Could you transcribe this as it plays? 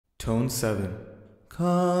Tone 7.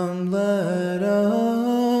 Come, let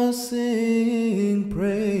us sing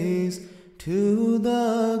praise to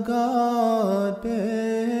the God-bearer,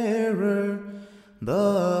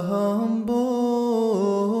 the humble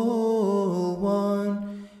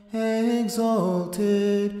one,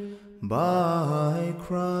 exalted by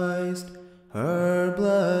Christ. Her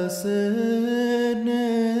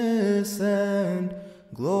blessedness and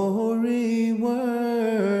glory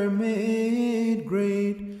were made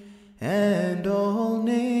great, and all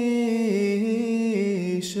nations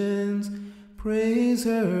praise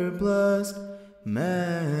her blessed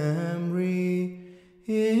mem'ry.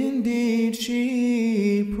 Indeed,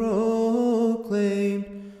 she proclaimed,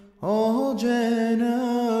 all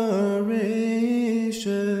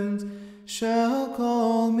generations shall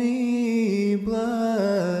call me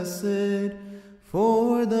blessed,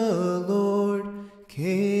 for the Lord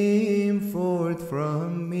came forth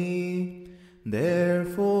from me.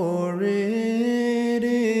 Therefore it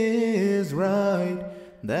is right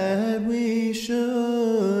that we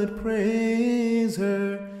should praise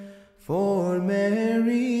her, for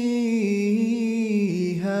Mary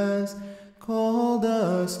has called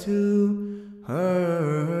us to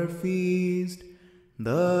her feast.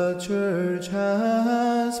 The church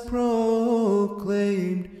has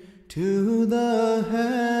proclaimed to the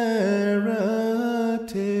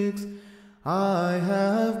her-e-tics, I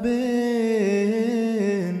have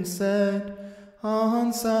been set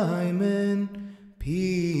on Simon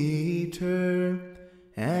Pe-ter,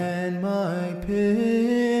 and my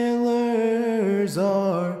pillars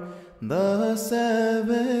are the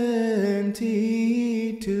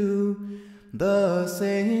 72. The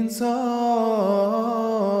saints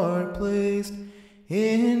are placed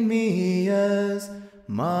in me as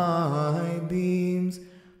my beams.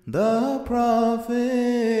 The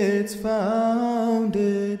prophets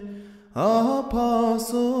founded,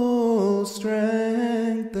 apostles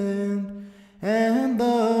strengthened, and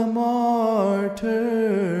the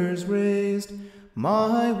martyrs raised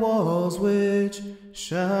my walls which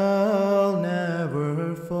shall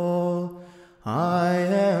never fall. I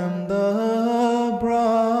am the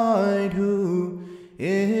bride who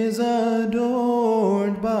is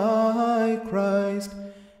adorned by Christ,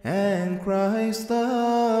 and Christ the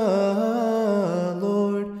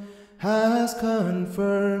Lord has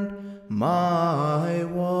confirmed my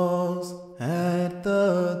walls. At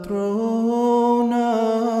the throne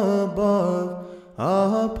above,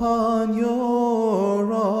 upon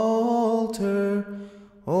your altar,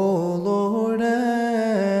 O Lord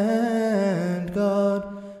and God,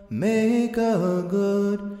 make a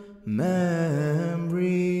good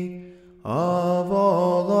mem'ry of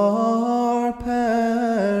all our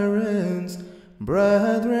parents,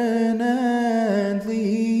 brethren, and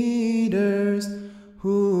leaders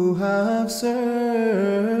who have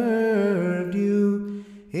served you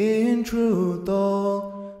in truth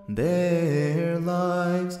all their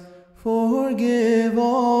lives. Forgive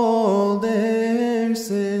all their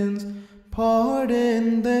sins,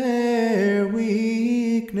 pardon their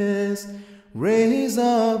weakness, raise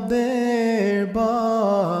up their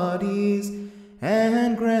bodies,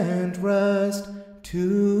 and grant rest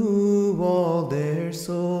to all their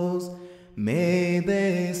souls. May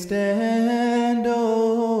they stand,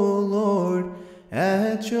 O Lord,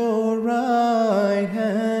 at your right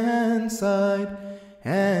hand side,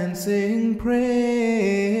 and sing praises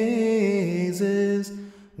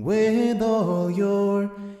with all your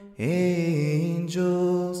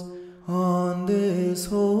angels. On this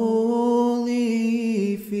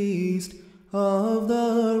holy feast of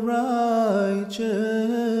the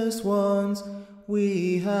righteous ones,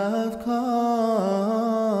 we have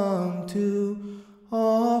come to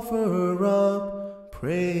offer up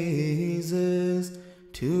praises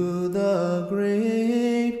to the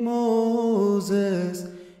great Moses,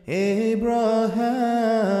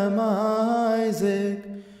 Abraham, Isaac,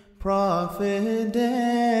 prophet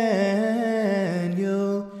Daniel,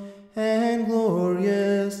 and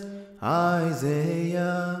glorious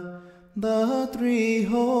Isaiah, the three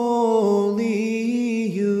holy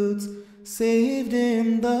youths saved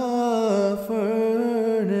in the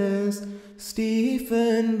furnace,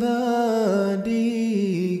 Stephen the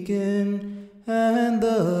deacon, and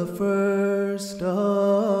the first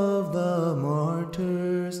of the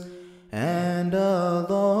martyrs, and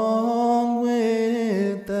along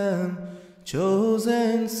with them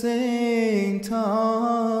chosen Saint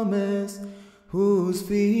Thomas, whose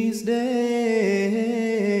feast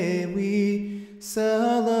day we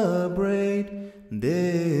celebrate this